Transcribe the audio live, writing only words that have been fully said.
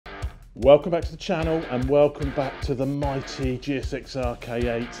Welcome back to the channel and welcome back to the mighty GSX-R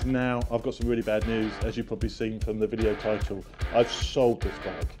K8. Now, I've got some really bad news, as you've probably seen from the video title. I've sold this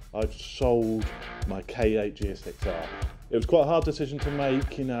bike. I've sold my K8 GSX-R. It was quite a hard decision to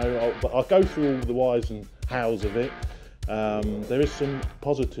make, you know, but I'll go through all the whys and hows of it. There is some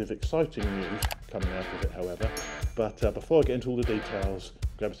positive, exciting news coming out of it, however. But before I get into all the details,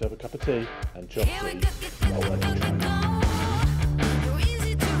 grab yourself a cup of tea and chop tea.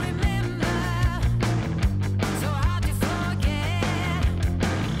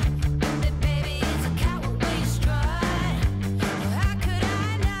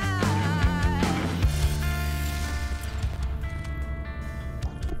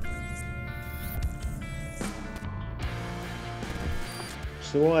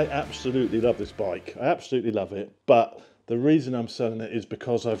 So I absolutely love this bike. I absolutely love it, but the reason I'm selling it is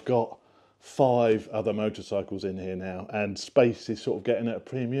because I've got 5 other motorcycles in here now and space is sort of getting at a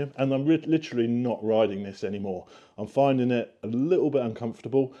premium, and I'm literally not riding this anymore. I'm finding it a little bit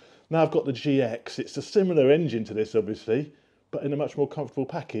uncomfortable. Now I've got the GX. It's a similar engine to this, obviously, but in a much more comfortable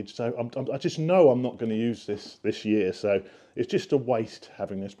package. So I just know I'm not going to use this year. So it's just a waste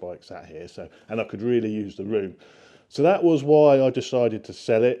having this bike sat here. And I could really use the room. So that was why I decided to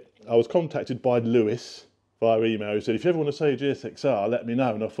sell it. I was contacted by Lewis via email. He said, if you ever want to sell your GSX-R, let me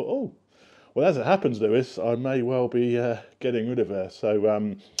know. And I thought, oh, well, as it happens, Lewis, I may well be getting rid of her. So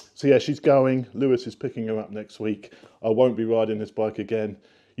yeah, she's going. Lewis is picking her up next week. I won't be riding this bike again.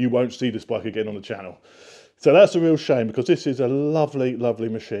 You won't see this bike again on the channel. So that's a real shame, because this is a lovely, lovely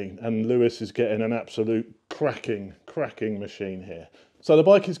machine. And Lewis is getting an absolute cracking machine here. So the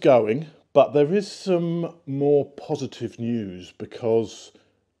bike is going. But there is some more positive news, because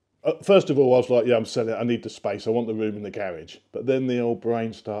first of all, I was like, yeah, I'm selling it. I need the space. I want the room in the garage. But then the old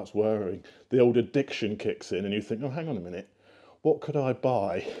brain starts worrying. The old addiction kicks in and you think, oh, hang on a minute. What could I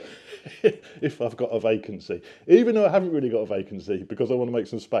buy if I've got a vacancy? Even though I haven't really got a vacancy, because I want to make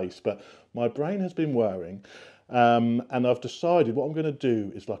some space. But my brain has been worrying. And I've decided what I'm going to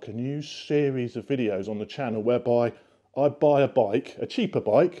do is like a new series of videos on the channel whereby I buy a bike, a cheaper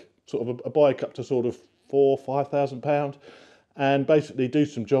bike, sort of a bike up to sort of £4,000 or £5,000, and basically do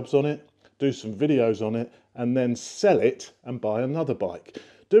some jobs on it, do some videos on it, and then sell it and buy another bike.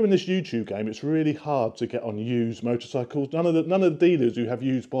 Doing this YouTube game, it's really hard to get on used motorcycles. None of the dealers who have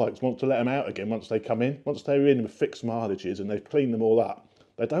used bikes want to let them out again once they come in. Once they're in with fixed mileages and they've cleaned them all up,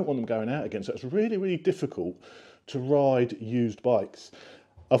 they don't want them going out again. So it's really, really difficult to ride used bikes.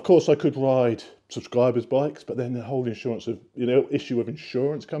 Of course, I could ride subscribers' bikes, but then the whole insurance issue of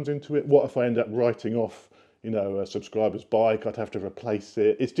insurance comes into it. What if I end up writing off, a subscriber's bike? I'd have to replace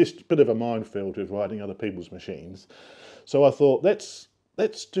it. It's just a bit of a minefield with riding other people's machines. So I thought, let's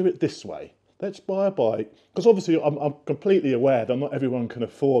do it this way. Let's buy a bike, because obviously I'm completely aware that not everyone can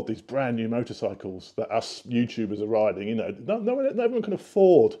afford these brand new motorcycles that us YouTubers are riding. Not everyone can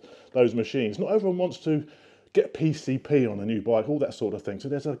afford those machines. Not everyone wants to get PCP on a new bike, all that sort of thing. So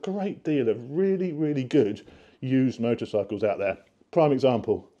there's a great deal of really, really good used motorcycles out there. Prime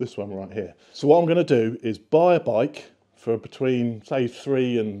example, this one right here. So what I'm going to do is buy a bike for between, say,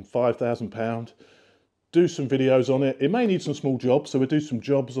 £3,000 and £5,000, do some videos on it. It may need some small jobs, so we'll do some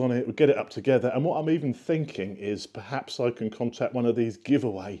jobs on it, we'll get it up together. And what I'm even thinking is perhaps I can contact one of these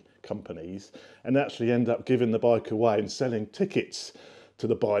giveaway companies and actually end up giving the bike away and selling tickets to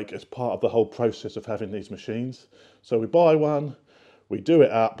the bike as part of the whole process of having these machines. So we buy one, we do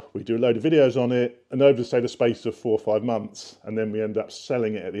it up, we do a load of videos on it, and over, say, the space of 4 or 5 months, and then we end up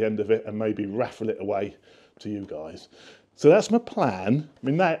selling it at the end of it and maybe raffle it away to you guys. So that's my plan. I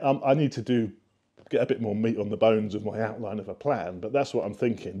mean, I need to get a bit more meat on the bones of my outline of a plan, but that's what I'm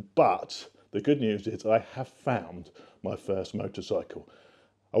thinking. But the good news is I have found my first motorcycle.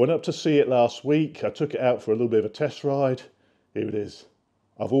 I went up to see it last week. I took it out for a little bit of a test ride. Here it is.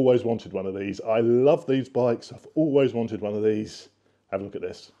 I've always wanted one of these. I love these bikes. I've always wanted one of these. Have a look at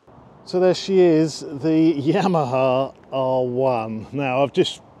this. So there she is, the Yamaha R1. Now, I've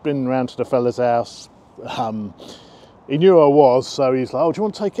just been round to the fella's house. He knew I was, so he's like, oh, do you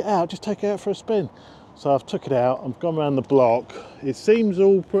want to take it out? Just take it out for a spin. So I've took it out. I've gone around the block. It seems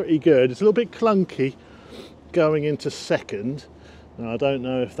all pretty good. It's a little bit clunky going into second. Now, I don't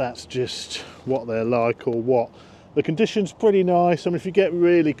know if that's just what they're like or what. The condition's pretty nice. I mean, if you get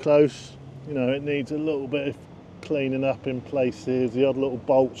really close, it needs a little bit of cleaning up in places. The odd little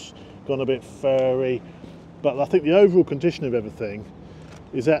bolts gone a bit furry. But I think the overall condition of everything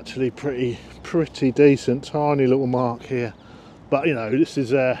is actually pretty decent. Tiny little mark here. But, this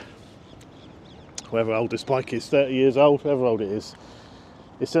is whoever old this bike is, 30 years old, however old it is.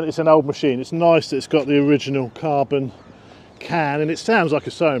 It's an old machine. It's nice that it's got the original carbon can, and it sounds like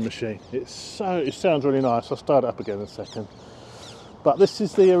a sewing machine. It sounds really nice. I'll start it up again in a second. But this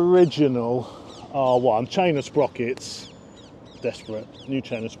is the original R1. Chain of sprockets, desperate. New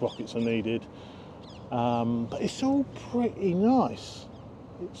chain of sprockets are needed. But it's all pretty nice.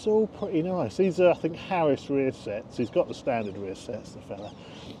 It's all pretty nice. These are, I think, Harris rear sets. He's got the standard rear sets, the fella.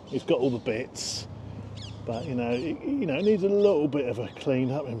 He's got all the bits, but you know, it needs a little bit of a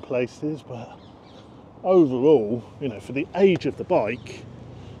clean up in places. But overall, you know, for the age of the bike,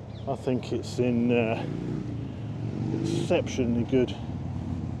 I think it's in exceptionally good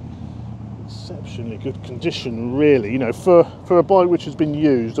condition, really. You know, for a bike which has been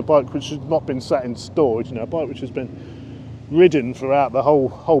used, a bike which has not been sat in storage, you know, a bike which has been ridden throughout the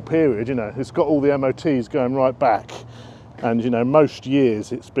whole period. You know, it's got all the MOTs going right back, and you know, most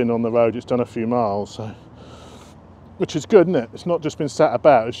years it's been on the road, it's done a few miles, so, which is good, isn't it? It's not just been sat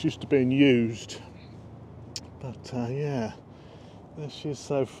about, it's used to being used. But yeah, there she is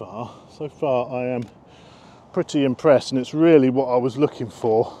so far. So far I am pretty impressed, and it's really what I was looking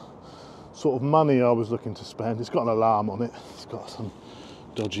for, sort of money I was looking to spend. It's got an alarm on it, it's got some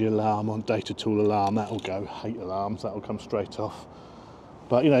dodgy alarm on, data tool alarm, that'll go. Hate alarms, that'll come straight off.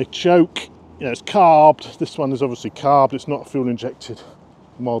 But you know, choke, you know, it's carbed. This one is obviously carbed, it's not a fuel injected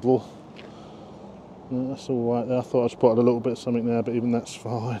model. That's all right there. I thought I spotted a little bit of something there, but even that's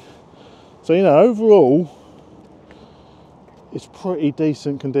fine. So you know, overall it's pretty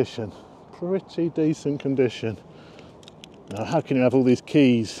decent condition. Pretty decent condition. Now, how can you have all these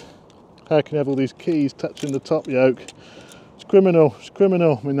keys? How can you have all these keys touching the top yoke? It's criminal, it's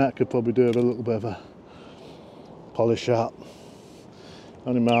criminal. I mean, that could probably do with a little bit of a polish up.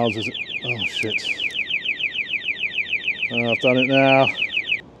 How many miles is it? Oh shit. Oh, I've done it now.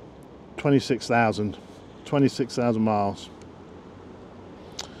 26,000 miles.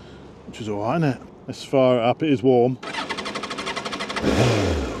 Which is alright, isn't it? Let's fire it up, it is warm. A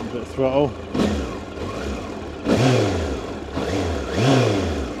bit of throttle.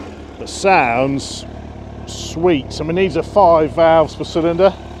 The sounds sweet. I mean, these are 5 valves per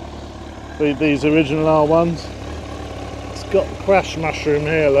cylinder, these original R1s. It's got the crash mushroom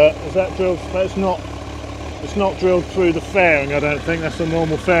here, look. Is that drilled? It's not drilled through the fairing, I don't think. That's a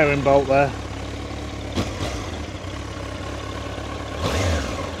normal fairing bolt there.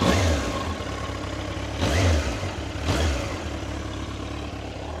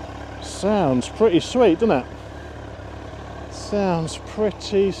 Sounds pretty sweet, doesn't it? Sounds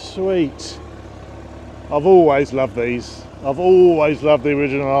pretty sweet. I've always loved these. I've always loved the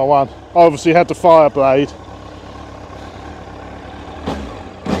original R1. I obviously had the Fireblade.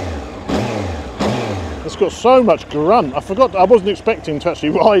 It's got so much grunt. I forgot, I wasn't expecting to actually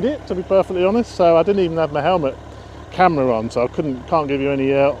ride it, to be perfectly honest, so I didn't even have my helmet camera on, so I can't give you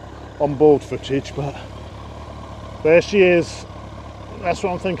any on-board footage, but there she is. That's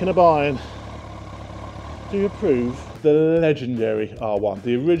what I'm thinking of buying. Do you approve? The legendary R1,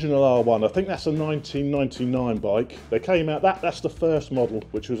 the original R1. I think that's a 1999 bike. They came out, that's the first model,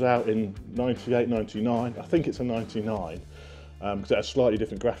 which was out in 98, 99. I think it's a 99, because it has slightly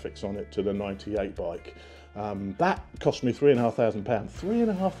different graphics on it to the 98 bike. That cost me £3,500.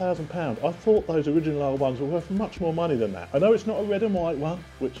 £3,500. I thought those original R1s were worth much more money than that. I know it's not a red and white one,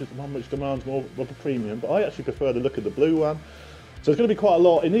 which is the one which demands more of a premium, but I actually prefer the look of the blue one. So it's going to be quite a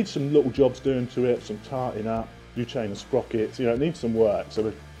lot. It needs some little jobs doing to it, some tarting up, new chain of sprockets, you know, it needs some work. So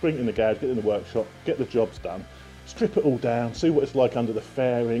we bring it in the garage, get it in the workshop, get the jobs done, strip it all down, see what it's like under the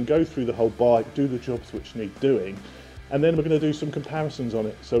fairing, go through the whole bike, do the jobs which need doing, and then we're going to do some comparisons on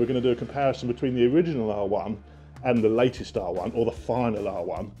it. So we're going to do a comparison between the original R1 and the latest R1, or the final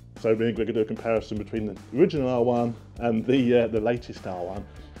R1. So we're going to do a comparison between the original R1 and the latest R1.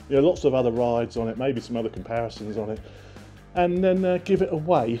 You know, lots of other rides on it, maybe some other comparisons on it, and then give it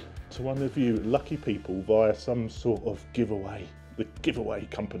away to one of you lucky people via some sort of giveaway. The giveaway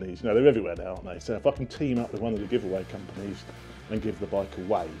companies, you know, they're everywhere now, aren't they? So if I can team up with one of the giveaway companies and give the bike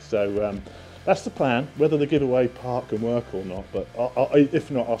away. So that's the plan. Whether the giveaway part can work or not, but if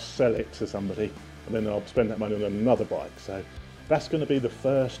not, I'll sell it to somebody and then I'll spend that money on another bike. So that's going to be the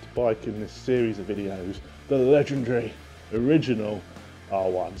first bike in this series of videos, the legendary original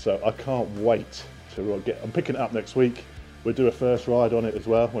R1. So I can't wait to I'm picking it up next week. We'll do a first ride on it as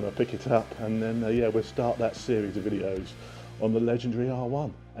well when I pick it up, and then yeah, we'll start that series of videos on the legendary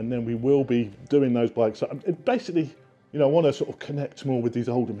R1, and then we will be doing those bikes. Basically, you know, I want to sort of connect more with these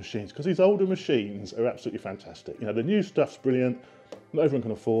older machines, because these older machines are absolutely fantastic. You know, the new stuff's brilliant, not everyone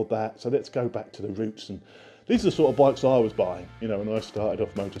can afford that, so let's go back to the roots. And these are the sort of bikes I was buying, you know, when I started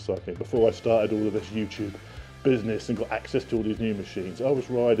off motorcycling, before I started all of this YouTube business and got access to all these new machines. I was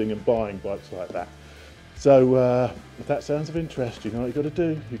riding and buying bikes like that. So if that sounds of interest, you know what you've got to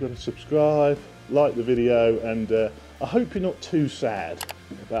do. You've got to subscribe, like the video, and I hope you're not too sad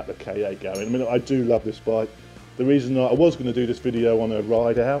about the K8 going. I mean, I do love this bike. The reason I was going to do this video on a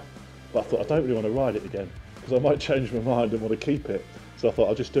ride out, but I thought I don't really want to ride it again because I might change my mind and want to keep it. So I thought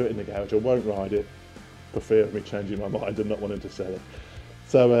I'll just do it in the garage. I won't ride it for fear of me changing my mind and not wanting to sell it.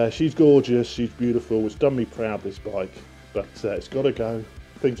 So she's gorgeous, she's beautiful. It's done me proud, this bike, but it's got to go.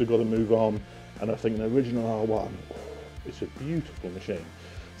 Things have got to move on, and I think an original R1, it's a beautiful machine.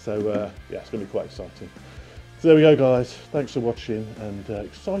 So yeah, it's going to be quite exciting. So there we go, guys. Thanks for watching, and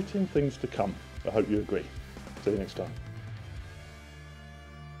exciting things to come. I hope you agree. See you next time.